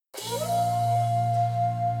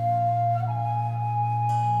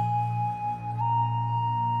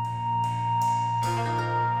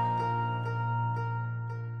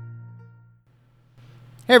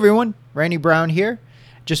Hey everyone, Randy Brown here.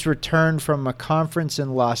 Just returned from a conference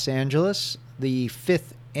in Los Angeles, the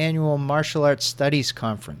 5th Annual Martial Arts Studies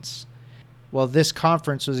Conference. Well, this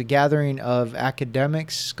conference was a gathering of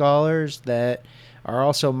academics, scholars that are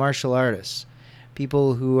also martial artists,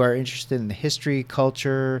 people who are interested in the history,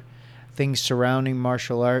 culture, things surrounding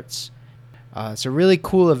martial arts. It's a really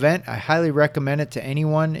cool event. I highly recommend it to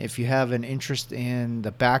anyone if you have an interest in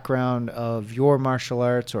the background of your martial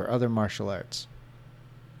arts or other martial arts.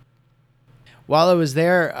 While I was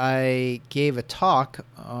there, I gave a talk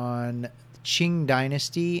on Qing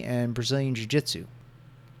Dynasty and Brazilian Jiu-Jitsu.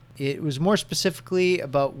 It was more specifically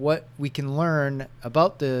about what we can learn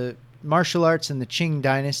about the martial arts in the Qing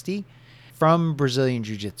Dynasty from Brazilian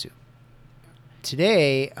Jiu-Jitsu.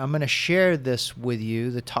 Today, I'm going to share this with you,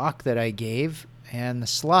 the talk that I gave and the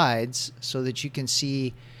slides, so that you can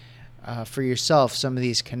see for yourself some of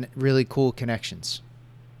these really cool connections.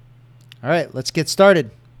 All right, let's get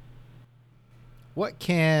started. What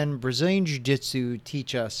can Brazilian Jiu-Jitsu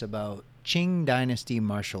teach us about Qing Dynasty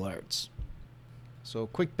martial arts? So,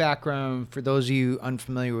 quick background for those of you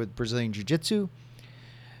unfamiliar with Brazilian Jiu-Jitsu.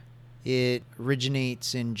 It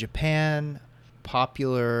originates in Japan,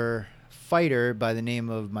 popular fighter by the name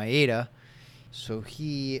of Maeda. So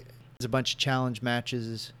he has a bunch of challenge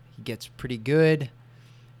matches. He gets pretty good,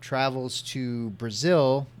 travels to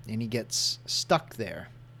Brazil, and he gets stuck there.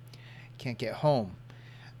 Can't get home.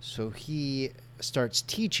 So he starts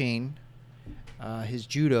teaching his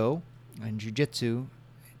judo and jiu-jitsu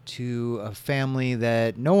to a family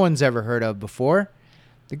that no one's ever heard of before,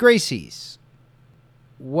 the Gracies.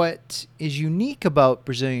 What is unique about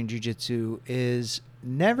Brazilian Jiu-Jitsu is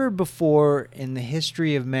never before in the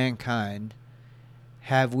history of mankind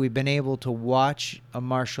have we been able to watch a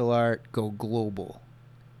martial art go global.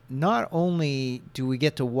 Not only do we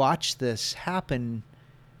get to watch this happen,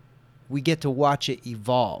 we get to watch it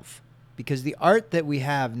evolve, because the art that we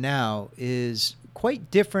have now is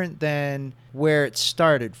quite different than where it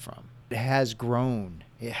started from. It has grown.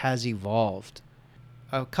 It has evolved.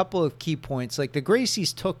 A couple of key points, like the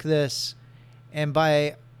Gracies took this and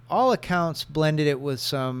by all accounts blended it with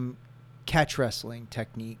some catch wrestling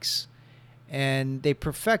techniques, and they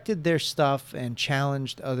perfected their stuff and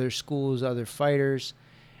challenged other schools, other fighters,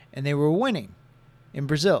 and they were winning in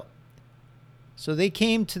Brazil. So they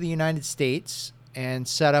came to the United States and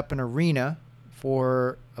set up an arena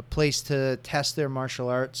for a place to test their martial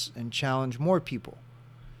arts and challenge more people.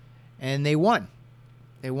 And they won.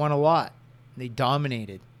 They won a lot. They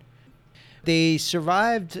dominated. They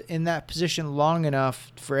survived in that position long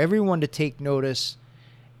enough for everyone to take notice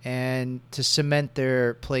and to cement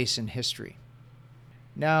their place in history.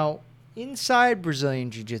 Now, inside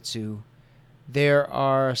Brazilian Jiu-Jitsu, there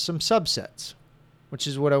are some subsets, which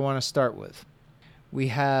is what I want to start with. We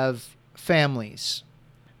have families.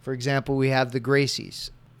 For example, we have the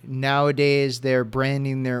Gracies. Nowadays, they're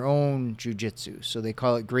branding their own jiu-jitsu, so they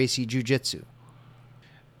call it Gracie Jiu-Jitsu.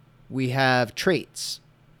 We have traits.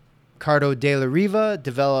 Ricardo de la Riva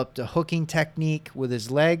developed a hooking technique with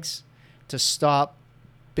his legs to stop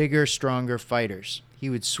bigger, stronger fighters. He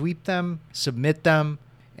would sweep them, submit them,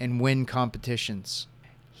 and win competitions.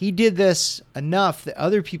 He did this enough that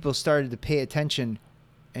other people started to pay attention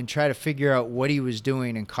and try to figure out what he was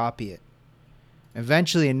doing and copy it.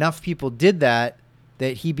 Eventually, enough people did that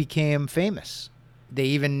he became famous. They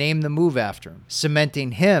even named the move after him,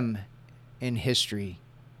 cementing him in history.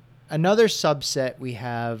 Another subset we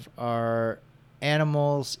have are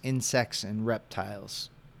animals, insects, and reptiles.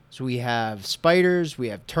 So we have spiders, we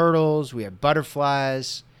have turtles, we have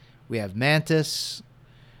butterflies, we have mantis.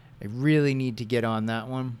 I really need to get on that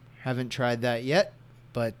one. Haven't tried that yet,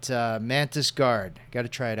 but mantis guard, got to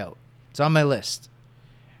try it out. It's on my list.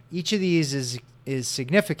 Each of these is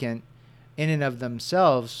significant in and of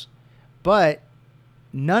themselves, but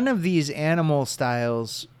none of these animal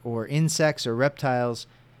styles or insects or reptiles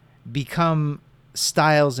become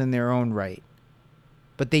styles in their own right.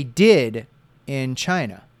 But they did in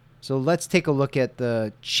China. So let's take a look at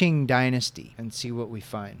the Qing Dynasty and see what we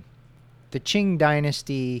find. The Qing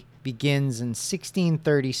Dynasty begins in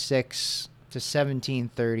 1636 to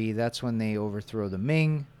 1730. That's when they overthrow the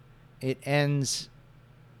Ming. It ends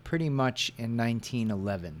pretty much in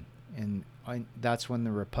 1911, and that's when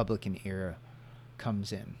the Republican era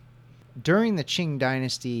comes in. During the Qing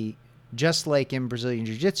Dynasty, just like in Brazilian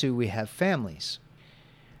Jiu-Jitsu, we have families.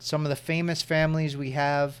 Some of the famous families we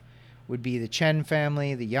have would be the Chen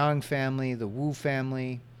family, the Yang family, the Wu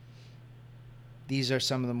family. These are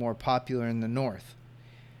some of the more popular in the north.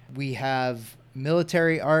 We have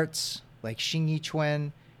military arts like Xing Yi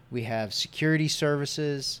Chuan. We have security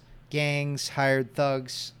services, gangs, hired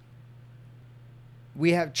thugs.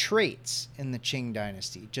 We have traits in the Qing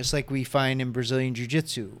dynasty, just like we find in Brazilian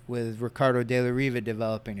Jiu-Jitsu with Ricardo de la Riva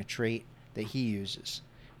developing a trait that he uses.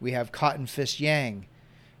 We have Cotton Fist Yang,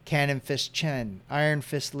 Cannon Fist Chen, Iron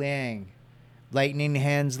Fist Liang, Lightning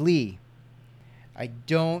Hands Li. I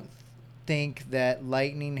don't think that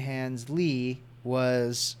Lightning Hands Li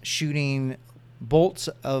was shooting bolts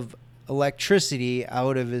of electricity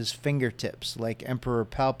out of his fingertips like Emperor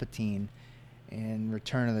Palpatine in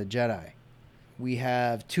Return of the Jedi. We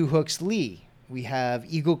have Two Hooks Li. We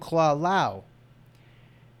have Eagle Claw Lao.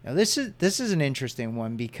 Now this is an interesting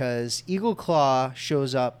one because Eagle Claw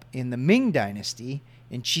shows up in the Ming Dynasty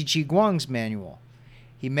in Qi Shi Guang's manual.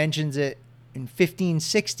 He mentions it in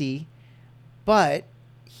 1560, but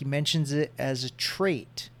he mentions it as a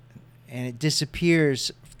trait, and it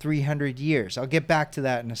disappears 300 years. I'll get back to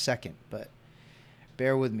that in a second, but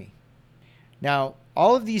bear with me. Now,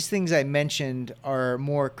 all of these things I mentioned are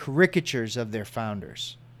more caricatures of their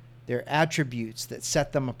founders. They're attributes that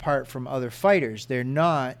set them apart from other fighters. They're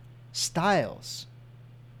not styles,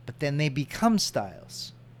 but then they become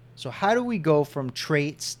styles. So how do we go from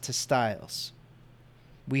traits to styles?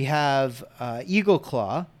 We have Eagle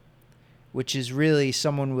Claw, which is really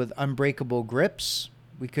someone with unbreakable grips.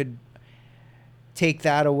 We could take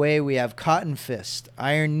that away. We have Cotton Fist,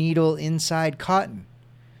 Iron Needle inside cotton.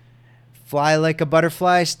 Fly like a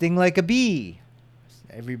butterfly, sting like a bee.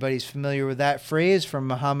 Everybody's familiar with that phrase from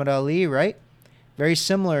Muhammad Ali, right? Very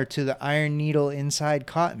similar to the Iron Needle inside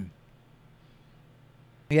cotton.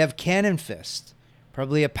 We have Cannon Fist,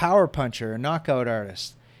 probably a power puncher, a knockout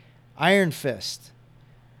artist. Iron Fist,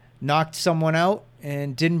 knocked someone out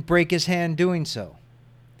and didn't break his hand doing so.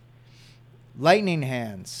 Lightning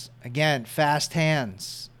Hands, again, fast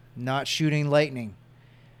hands, not shooting lightning.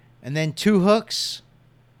 And then Two Hooks,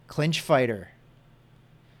 clinch fighter.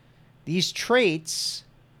 These traits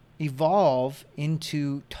evolve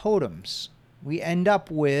into totems. We end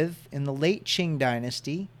up with, in the late Qing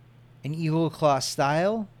dynasty, an Eagle Claw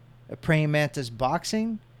style, a praying mantis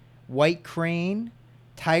boxing, white crane,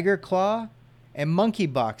 tiger claw, and monkey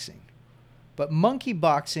boxing. But monkey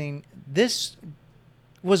boxing, this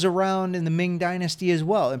was around in the Ming dynasty as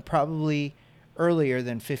well, and probably earlier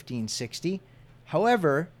than 1560.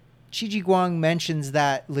 However, Qi Shi Guang mentions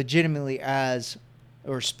that legitimately as,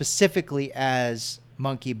 or specifically as,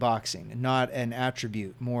 monkey boxing, not an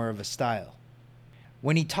attribute, more of a style.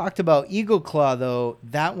 When he talked about Eagle Claw, though,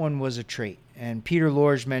 that one was a trait. And Peter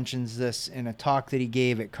Lorge mentions this in a talk that he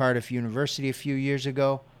gave at Cardiff University a few years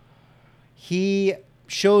ago. He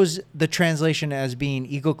shows the translation as being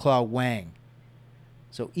Eagle Claw Wang.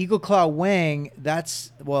 So Eagle Claw Wang,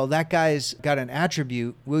 that guy's got an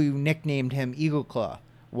attribute. We nicknamed him Eagle Claw.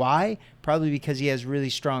 Why? Probably because he has really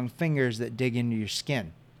strong fingers that dig into your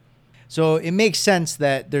skin. So it makes sense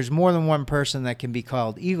that there's more than one person that can be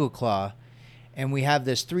called Eagle Claw, and we have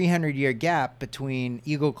this 300-year gap between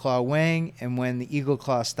Eagle Claw Wang and when the Eagle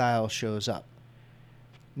Claw style shows up.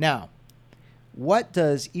 Now, what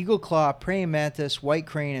does Eagle Claw, Praying Mantis, White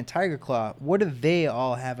Crane, and Tiger Claw, what do they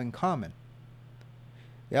all have in common?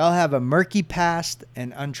 They all have a murky past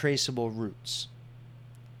and untraceable roots.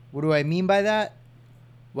 What do I mean by that?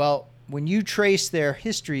 Well, when you trace their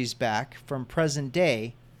histories back from present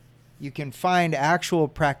day, you can find actual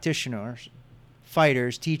practitioners,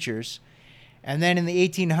 fighters, teachers, and then in the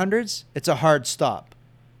 1800s, it's a hard stop.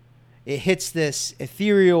 It hits this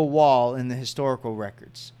ethereal wall in the historical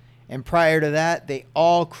records. And prior to that, they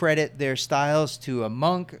all credit their styles to a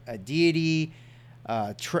monk, a deity,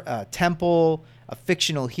 a temple, a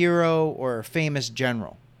fictional hero, or a famous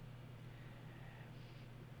general.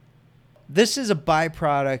 This is a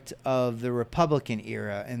byproduct of the Republican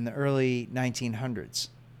era in the early 1900s.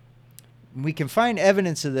 We can find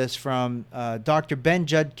evidence of this from Dr. Ben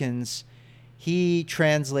Judkins. He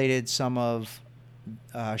translated some of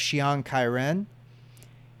Xiang Kairen,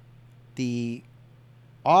 the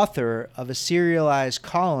author of a serialized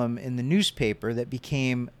column in the newspaper that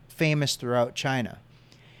became famous throughout China.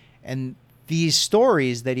 And these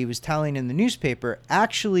stories that he was telling in the newspaper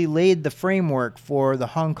actually laid the framework for the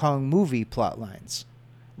Hong Kong movie plotlines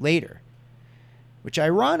later, which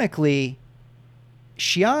ironically,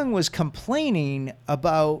 Xiang was complaining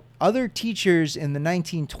about other teachers in the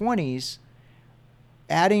 1920s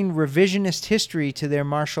adding revisionist history to their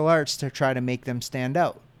martial arts to try to make them stand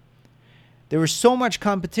out. There was so much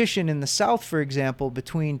competition in the South, for example,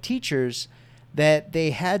 between teachers that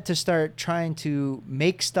they had to start trying to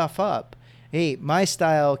make stuff up. Hey, my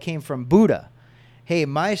style came from Buddha. Hey,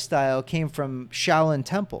 my style came from Shaolin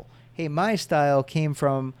Temple. Hey, my style came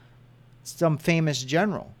from some famous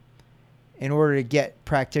general, in order to get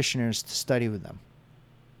practitioners to study with them.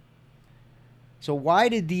 So why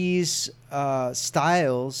did these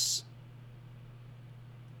styles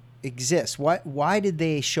exist? Why did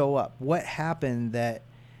they show up? What happened that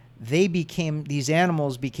these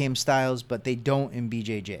animals became styles, but they don't in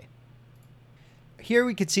BJJ? Here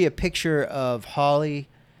we could see a picture of Holly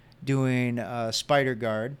doing a spider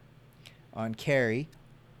guard on Carrie,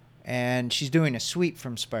 and she's doing a sweep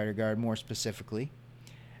from spider guard more specifically.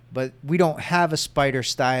 But we don't have a spider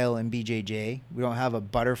style in BJJ. We don't have a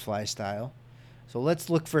butterfly style. So let's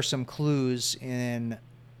look for some clues in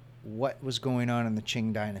what was going on in the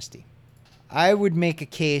Qing dynasty. I would make a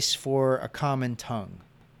case for a common tongue.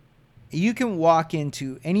 You can walk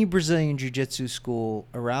into any Brazilian Jiu-Jitsu school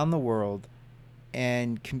around the world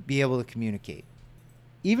and be able to communicate.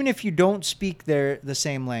 Even if you don't speak the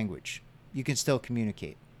same language, you can still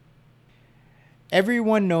communicate.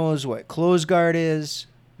 Everyone knows what closed guard is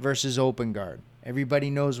versus open guard. Everybody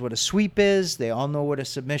knows what a sweep is. They all know what a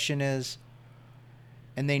submission is.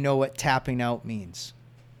 And they know what tapping out means.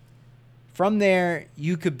 From there,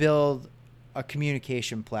 you could build a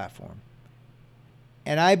communication platform.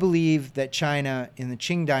 And I believe that China in the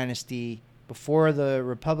Qing dynasty, before the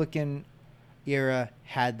Republican era,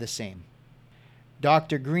 had the same.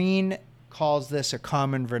 Dr. Green calls this a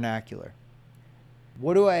common vernacular.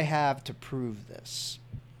 What do I have to prove this?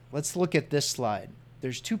 Let's look at this slide.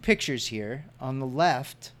 There's two pictures here. On the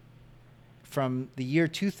left, from the year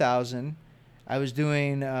 2000, I was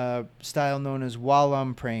doing a style known as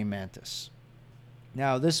Walam Praying Mantis.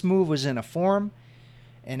 Now, this move was in a form,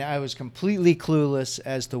 and I was completely clueless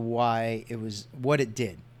as to what it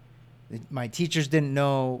did. My teachers didn't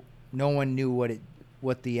know. No one knew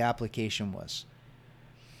what the application was.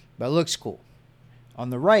 But it looks cool. On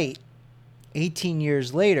the right, 18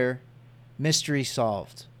 years later, mystery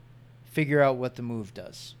solved. Figure out what the move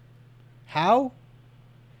does. How?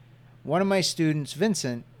 One of my students,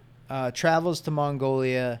 Vincent, travels to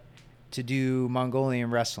Mongolia to do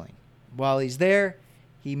Mongolian wrestling. While he's there,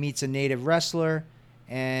 he meets a native wrestler,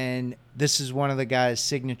 and this is one of the guy's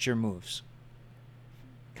signature moves.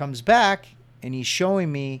 Comes back, and he's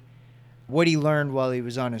showing me what he learned while he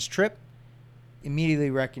was on his trip. Immediately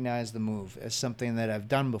recognized the move as something that I've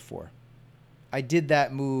done before. I did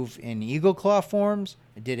that move in eagle claw forms.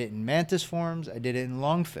 I did it in mantis forms. I did it in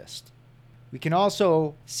long fist. We can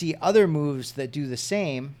also see other moves that do the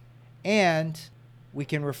same, and we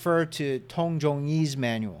can refer to Tong Zhongyi's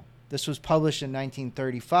manual. This was published in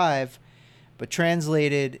 1935, but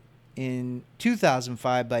translated in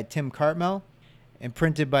 2005 by Tim Cartmel and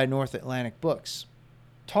printed by North Atlantic Books.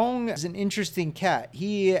 Tong is an interesting cat.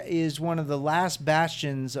 He is one of the last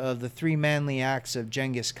bastions of the three manly acts of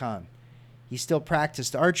Genghis Khan. He still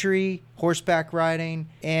practiced archery, horseback riding,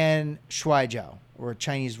 and shuaijiao, or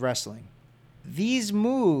Chinese wrestling. These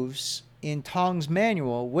moves in Tong's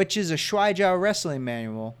manual, which is a shuaijiao wrestling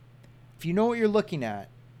manual, if you know what you're looking at,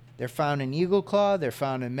 they're found in eagle claw, they're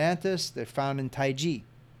found in mantis, they're found in taiji.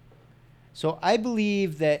 So I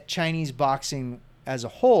believe that Chinese boxing as a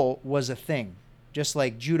whole was a thing, just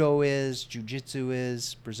like judo is, jiu-jitsu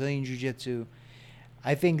is, Brazilian jiu-jitsu.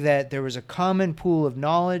 I think that there was a common pool of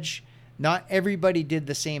knowledge. Not everybody did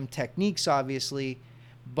the same techniques, obviously,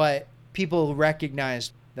 but people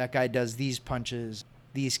recognized that guy does these punches,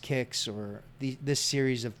 these kicks, or this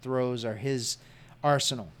series of throws are his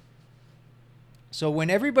arsenal. So when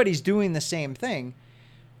everybody's doing the same thing,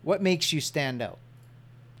 what makes you stand out?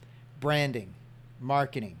 Branding,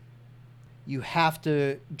 marketing. You have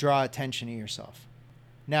to draw attention to yourself.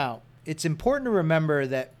 Now, it's important to remember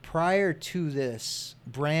that prior to this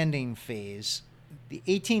branding phase, the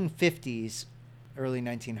 1850s, early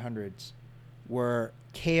 1900s, were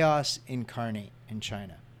chaos incarnate in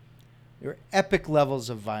China. There were epic levels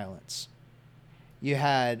of violence. You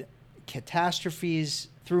had catastrophes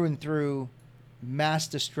through and through, mass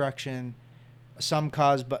destruction, some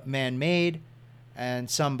caused but man-made, and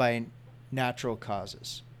some by natural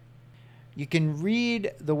causes. You can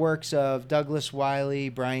read the works of Douglas Wiley,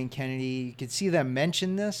 Brian Kennedy. You can see them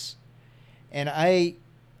mention this. And I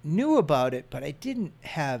knew about it, but I didn't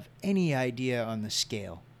have any idea on the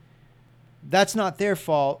scale. That's not their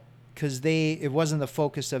fault, because it wasn't the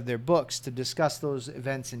focus of their books to discuss those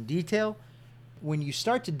events in detail. When you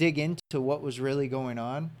start to dig into what was really going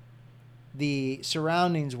on, the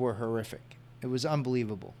surroundings were horrific. It was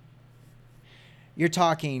unbelievable. You're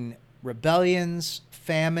talking rebellions,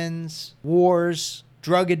 famines, wars,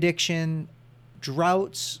 drug addiction,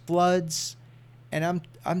 droughts, floods, and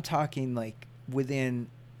I'm talking like within,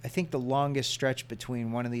 I think the longest stretch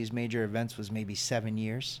between one of these major events was maybe 7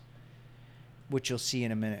 years, which you'll see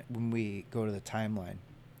in a minute when we go to the timeline.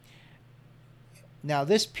 Now,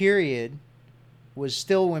 this period was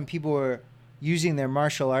still when people were using their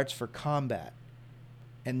martial arts for combat.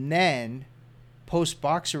 And then,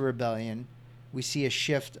 post-Boxer Rebellion, we see a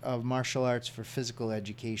shift of martial arts for physical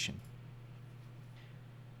education.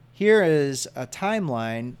 Here is a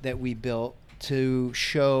timeline that we built to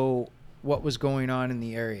show what was going on in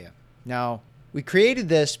the area. Now, we created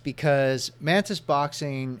this because Mantis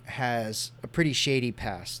Boxing has a pretty shady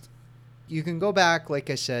past. You can go back, like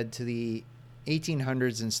I said, to the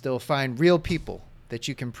 1800s and still find real people that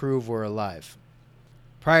you can prove were alive.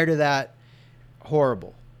 Prior to that,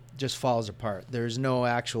 horrible. Just falls apart. There's no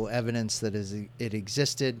actual evidence that it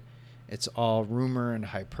existed. It's all rumor and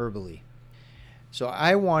hyperbole. So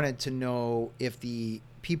I wanted to know if the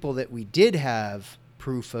people that we did have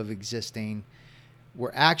proof of existing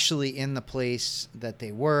were actually in the place that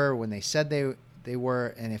they were when they said they were,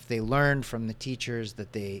 and if they learned from the teachers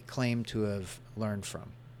that they claimed to have learned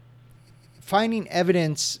from. Finding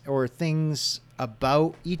evidence or things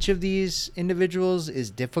about each of these individuals is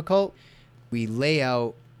difficult. We lay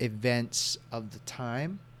out events of the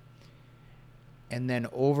time and then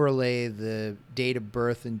overlay the date of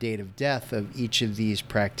birth and date of death of each of these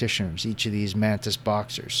practitioners, each of these Mantis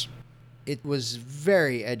boxers. It was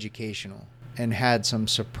very educational and had some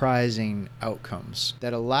surprising outcomes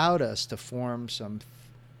that allowed us to form some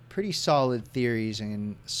pretty solid theories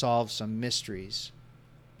and solve some mysteries.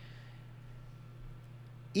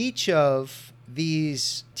 Each of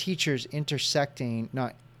these teachers intersecting,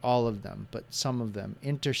 not all of them, but some of them,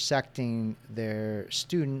 intersecting their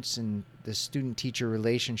students and the student-teacher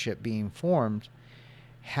relationship being formed,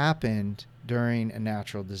 happened during a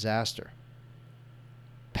natural disaster.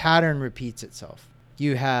 Pattern repeats itself.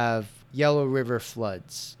 You have Yellow River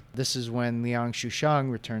floods. This is when Liang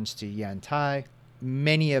Shushang returns to Yantai.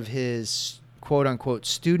 Many of his quote-unquote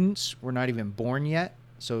students were not even born yet.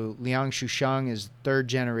 So Liang Shushang is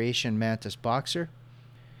third-generation Mantis boxer.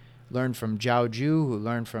 Learned from Zhao Ju, who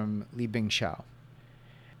learned from Li Bingxiao.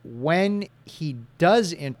 When he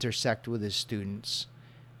does intersect with his students,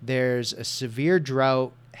 there's a severe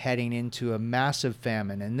drought heading into a massive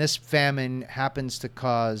famine. And this famine happens to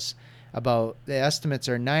cause the estimates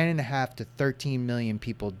are 9.5 to 13 million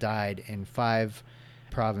people died in 5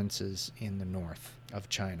 provinces in the north of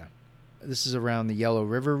China. This is around the Yellow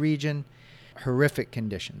River region. Horrific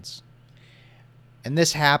conditions. And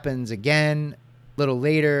this happens again a little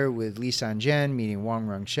later with Li Sanjian meeting Wang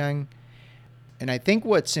Rongsheng. And I think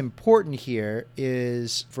what's important here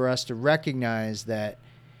is for us to recognize that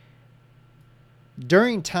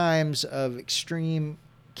during times of extreme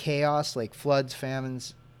chaos like floods,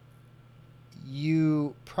 famines,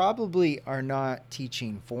 you probably are not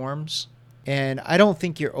teaching forms. And I don't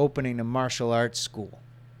think you're opening a martial arts school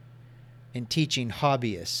and teaching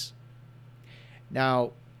hobbyists.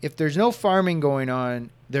 Now, if there's no farming going on,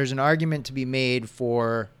 there's an argument to be made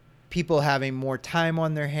for people having more time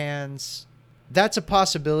on their hands. That's a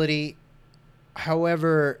possibility.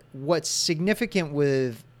 However, what's significant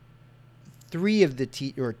with two of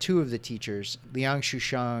the teachers, Liang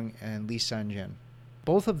Shushang and Li Sanjian,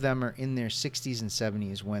 both of them are in their 60s and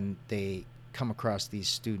 70s when they come across these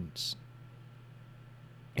students.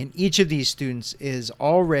 And each of these students is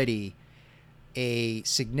already a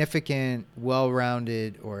significant,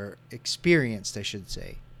 well-rounded, or experienced, I should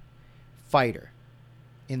say, fighter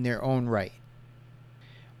in their own right.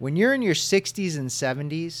 When you're in your 60s and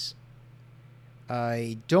 70s,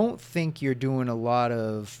 I don't think you're doing a lot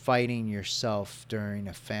of fighting yourself during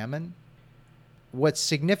a famine. What's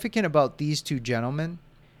significant about these two gentlemen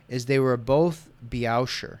is they were both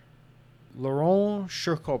Biaosher. Laurent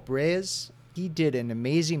Cherkop-Reyes, he did an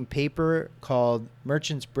amazing paper called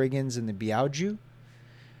Merchants, Brigands, and the Biaoju.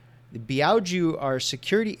 The Biaoju are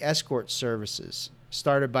security escort services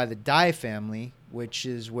started by the Dai family, which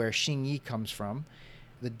is where Xing Yi comes from.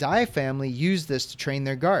 The Dai family used this to train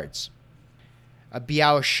their guards. A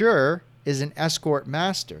Biaosher is an escort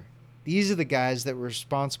master. These are the guys that were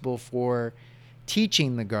responsible for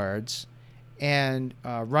teaching the guards and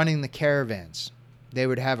running the caravans. They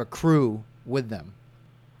would have a crew with them.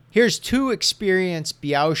 Here's two experienced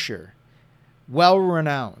Biaosher,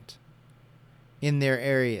 well-renowned in their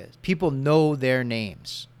areas. People know their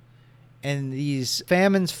names. And these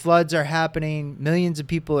famines, floods are happening. Millions of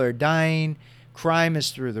people are dying. Crime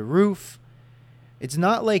is through the roof. It's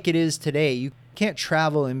not like it is today. You can't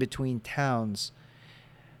travel in between towns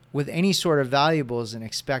with any sort of valuables and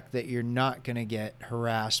expect that you're not going to get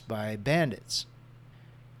harassed by bandits.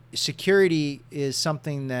 Security is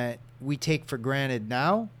something that we take for granted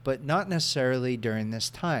now, but not necessarily during this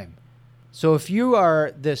time. So if you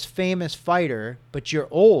are this famous fighter, but you're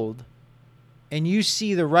old, and you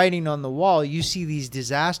see the writing on the wall, you see these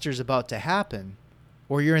disasters about to happen,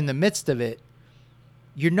 or you're in the midst of it,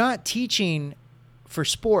 You're not teaching for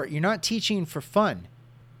sport. You're not teaching for fun.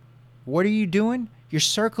 What are you doing? You're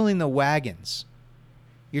circling the wagons.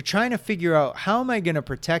 You're trying to figure out, how am I going to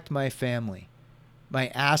protect my family, my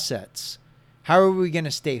assets? How are we going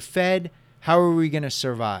to stay fed? How are we going to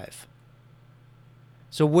survive?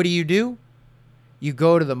 So what do? You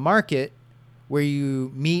go to the market where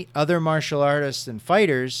you meet other martial artists and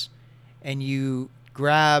fighters, and you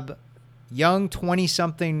grab young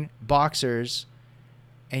 20-something boxers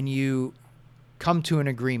and you come to an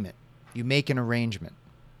agreement. You make an arrangement.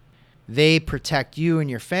 They protect you and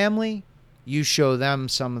your family. You show them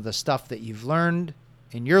some of the stuff that you've learned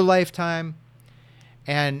in your lifetime.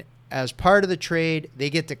 And as part of the trade, they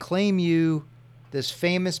get to claim you, this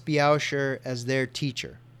famous Biaosher, as their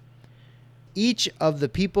teacher. Each of the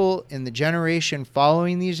people in the generation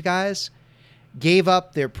following these guys gave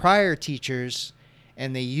up their prior teachers,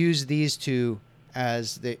 and they used these two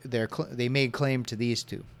as they made claim to these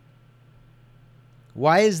two.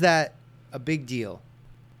 Why is that a big deal?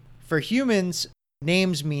 For humans,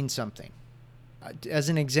 names mean something. As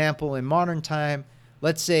an example, in modern time,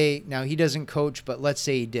 let's say, now he doesn't coach, but let's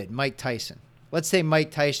say he did, Mike Tyson. Let's say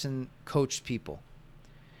Mike Tyson coached people.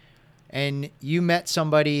 And you met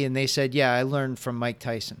somebody and they said, yeah, I learned from Mike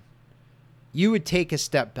Tyson. You would take a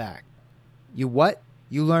step back. You what?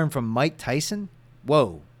 You learned from Mike Tyson?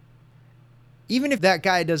 Whoa. Even if that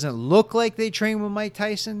guy doesn't look like they train with Mike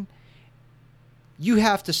Tyson, you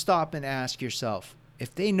have to stop and ask yourself,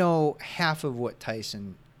 if they know half of what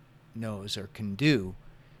Tyson knows or can do,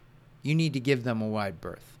 you need to give them a wide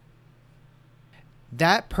berth.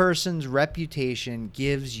 That person's reputation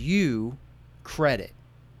gives you credit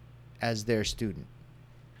as their student.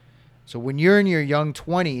 So when you're in your young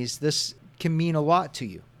 20s, this can mean a lot to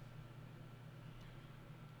you.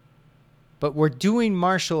 But we're doing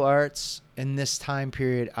martial arts in this time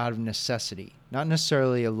period out of necessity, not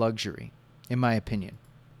necessarily a luxury, in my opinion.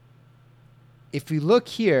 If we look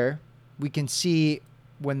here, we can see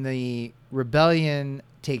when the rebellion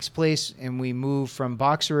takes place and we move from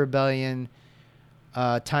Boxer Rebellion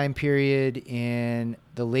time period in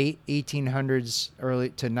the late 1800s early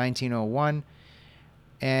to 1901,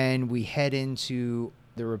 and we head into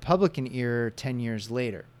the Republican era 10 years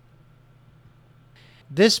later.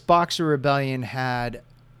 This Boxer Rebellion had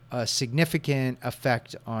a significant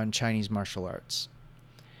effect on Chinese martial arts.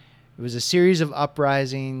 It was a series of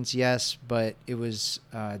uprisings, yes, but it was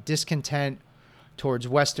discontent towards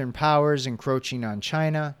Western powers encroaching on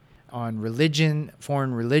China, on religion,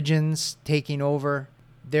 foreign religions taking over.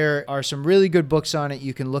 There are some really good books on it.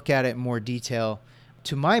 You can look at it in more detail.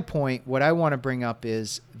 To my point, what I want to bring up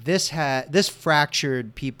is this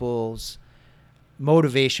fractured people's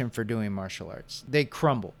motivation for doing martial arts. They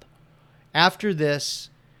crumbled. After this,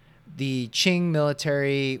 the Qing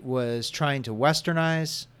military was trying to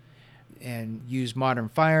westernize and use modern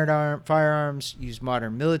firearms, use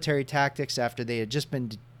modern military tactics after they had just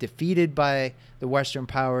been defeated by the Western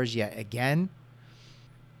powers yet again,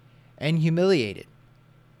 and humiliated.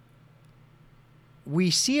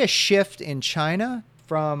 We see a shift in China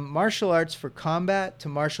from martial arts for combat to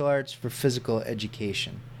martial arts for physical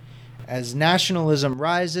education. As nationalism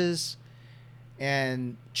rises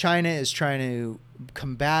and China is trying to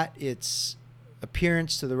combat its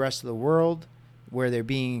appearance to the rest of the world, where they're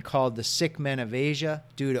being called the sick men of Asia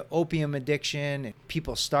due to opium addiction and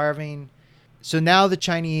people starving. So now the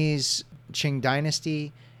Chinese Qing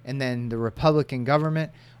dynasty and then the Republican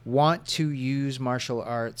government want to use martial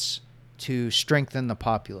arts to strengthen the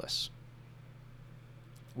populace.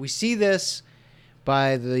 We see this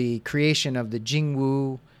by the creation of the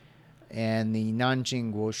Jingwu and the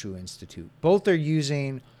Nanjing Guoshu Institute. Both are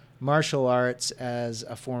using martial arts as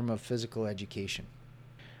a form of physical education.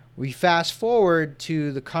 We fast forward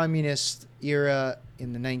to the communist era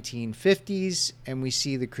in the 1950s, and we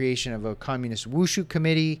see the creation of a communist wushu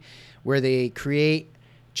committee where they create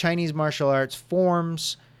Chinese martial arts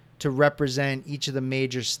forms to represent each of the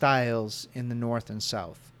major styles in the North and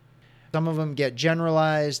South. Some of them get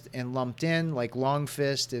generalized and lumped in, like Long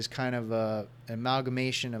Fist is kind of an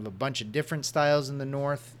amalgamation of a bunch of different styles in the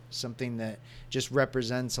North, something that just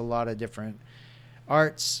represents a lot of different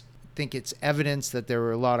arts. I think it's evidence that there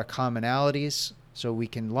were a lot of commonalities, so we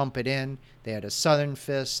can lump it in. They had a Southern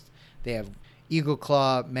Fist. They have Eagle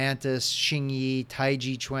Claw, Mantis, Xingyi,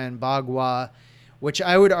 Taiji Chuan, Bagua, which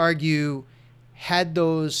I would argue, had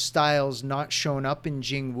those styles not shown up in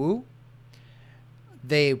Jingwu,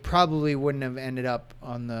 they probably wouldn't have ended up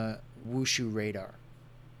on the wushu radar,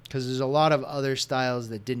 because there's a lot of other styles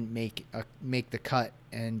that didn't make the cut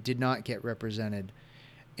and did not get represented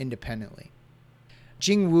independently.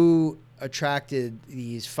 Jingwu attracted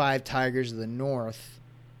these 5 tigers of the North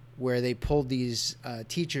where they pulled these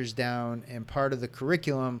teachers down, and part of the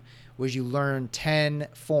curriculum was you learn 10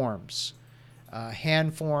 forms,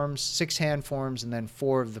 hand forms, 6 hand forms, and then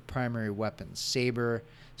 4 of the primary weapons: saber,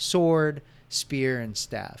 sword, spear, and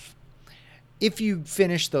staff. If you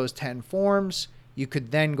finish those 10 forms, you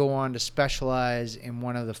could then go on to specialize in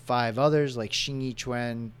one of the 5 others, like Xing Yi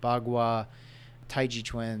Chuan, Bagua, Tai Chi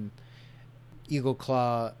Chuan, Eagle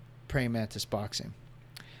Claw, Praying Mantis Boxing.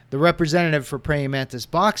 The representative for Praying Mantis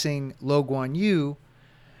Boxing, Lo Guan Yu,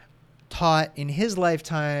 taught in his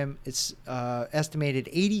lifetime, it's estimated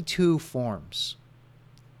 82 forms.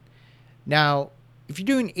 Now, if you're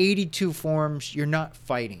doing 82 forms, you're not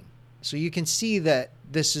fighting. So you can see that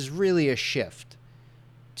this is really a shift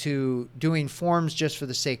to doing forms just for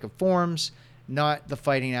the sake of forms, not the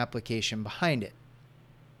fighting application behind it.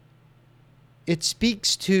 It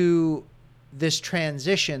speaks to this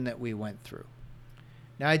transition that we went through.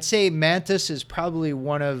 Now, I'd say Mantis is probably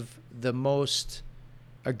one of the most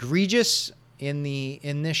egregious in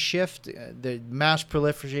this shift. The mass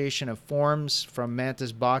proliferation of forms from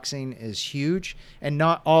Mantis boxing is huge, and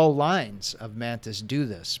not all lines of Mantis do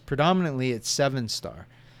this. Predominantly, it's 7-star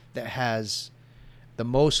that has the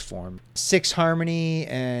most form. 6 Harmony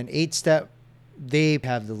and 8-step, they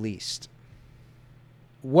have the least.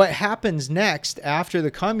 What happens next after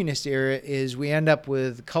the communist era is we end up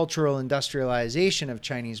with cultural industrialization of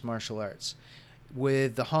Chinese martial arts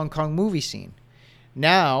with the Hong Kong movie scene.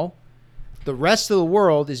 Now, the rest of the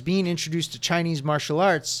world is being introduced to Chinese martial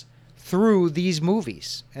arts through these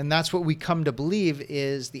movies. And that's what we come to believe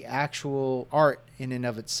is the actual art in and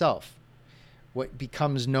of itself, what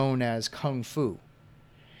becomes known as Kung Fu.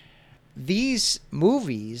 These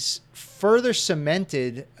movies further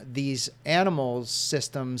cemented these animal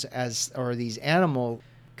systems or these animal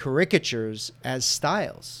caricatures as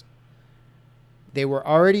styles. They were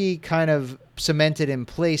already kind of cemented in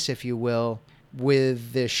place, if you will,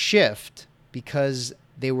 with this shift because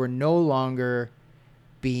they were no longer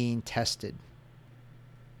being tested.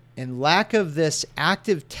 And lack of this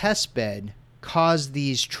active test bed caused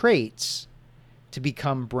these traits to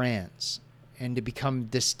become brands and to become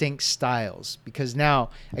distinct styles. Because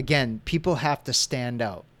now, again, people have to stand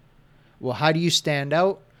out. Well, how do you stand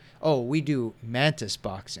out? Oh, we do Mantis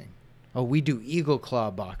boxing. Oh, we do Eagle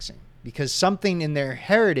Claw boxing. Because something in their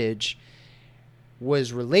heritage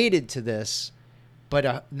was related to this,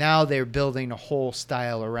 but now they're building a whole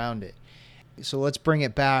style around it. So let's bring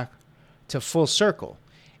it back to full circle.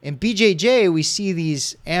 In BJJ, we see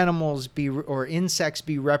these animals or insects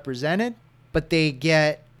be represented, but they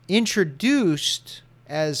get introduced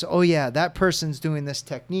as, oh yeah, that person's doing this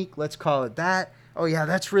technique, let's call it that. Oh yeah,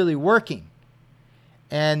 that's really working.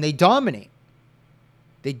 And they dominate.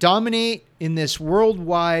 They dominate in this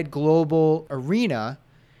worldwide global arena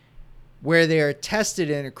where they are tested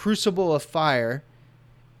in a crucible of fire.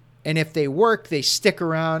 And if they work, they stick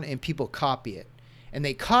around and people copy it. And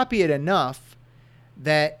they copy it enough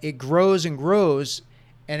that it grows and grows,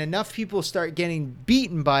 and enough people start getting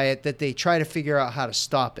beaten by it that they try to figure out how to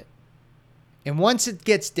stop it. And once it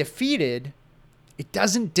gets defeated, it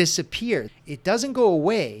doesn't disappear. It doesn't go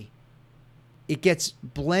away. It gets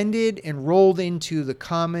blended and rolled into the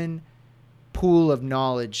common pool of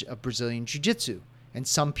knowledge of Brazilian Jiu-Jitsu. And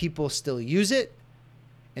some people still use it,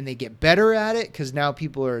 and they get better at it because now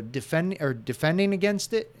people are defending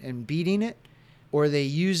against it and beating it, or they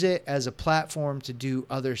use it as a platform to do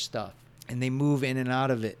other stuff, and they move in and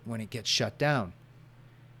out of it when it gets shut down.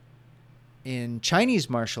 In Chinese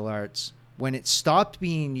martial arts, when it stopped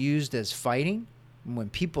being used as fighting, when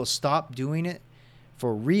people stopped doing it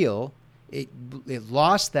for real, it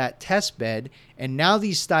lost that test bed, and now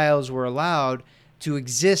these styles were allowed to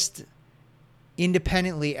exist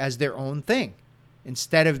independently as their own thing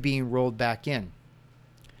instead of being rolled back in.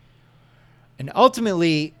 And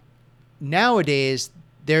ultimately, nowadays,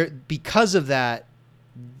 because of that,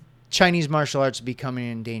 Chinese martial arts are becoming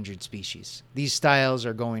an endangered species. These styles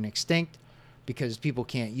are going extinct because people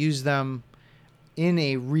can't use them in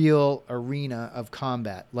a real arena of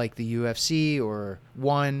combat like the UFC or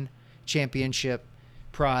ONE, Championship,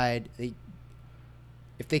 Pride.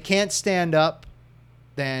 If they can't stand up,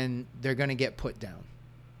 then they're going to get put down.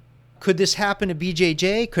 Could this happen to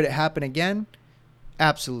BJJ? Could it happen again?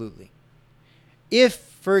 Absolutely. If,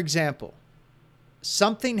 for example,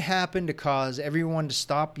 something happened to cause everyone to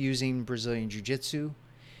stop using Brazilian Jiu-Jitsu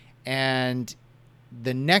and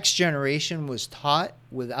the next generation was taught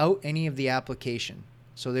without any of the application.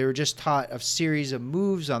 So they were just taught a series of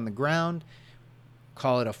moves on the ground,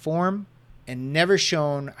 call it a form, and never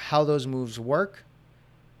shown how those moves work,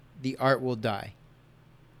 the art will die.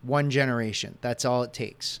 One generation. That's all it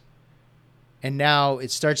takes. And now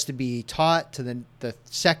it starts to be taught to the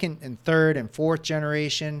second and third and fourth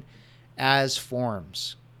generation as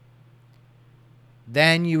forms.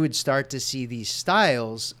 Then you would start to see these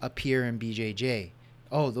styles appear in BJJ.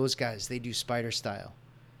 Oh, those guys, they do spider style.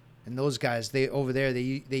 And those guys, they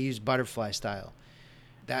use butterfly style.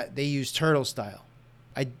 That they use turtle style.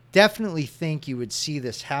 I definitely think you would see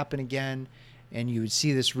this happen again, and you would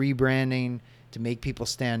see this rebranding to make people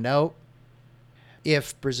stand out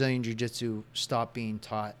if Brazilian Jiu-Jitsu stopped being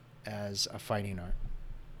taught as a fighting art.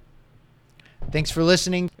 Thanks for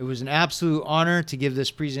listening. It was an absolute honor to give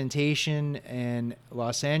this presentation in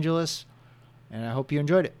Los Angeles, and I hope you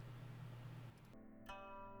enjoyed it.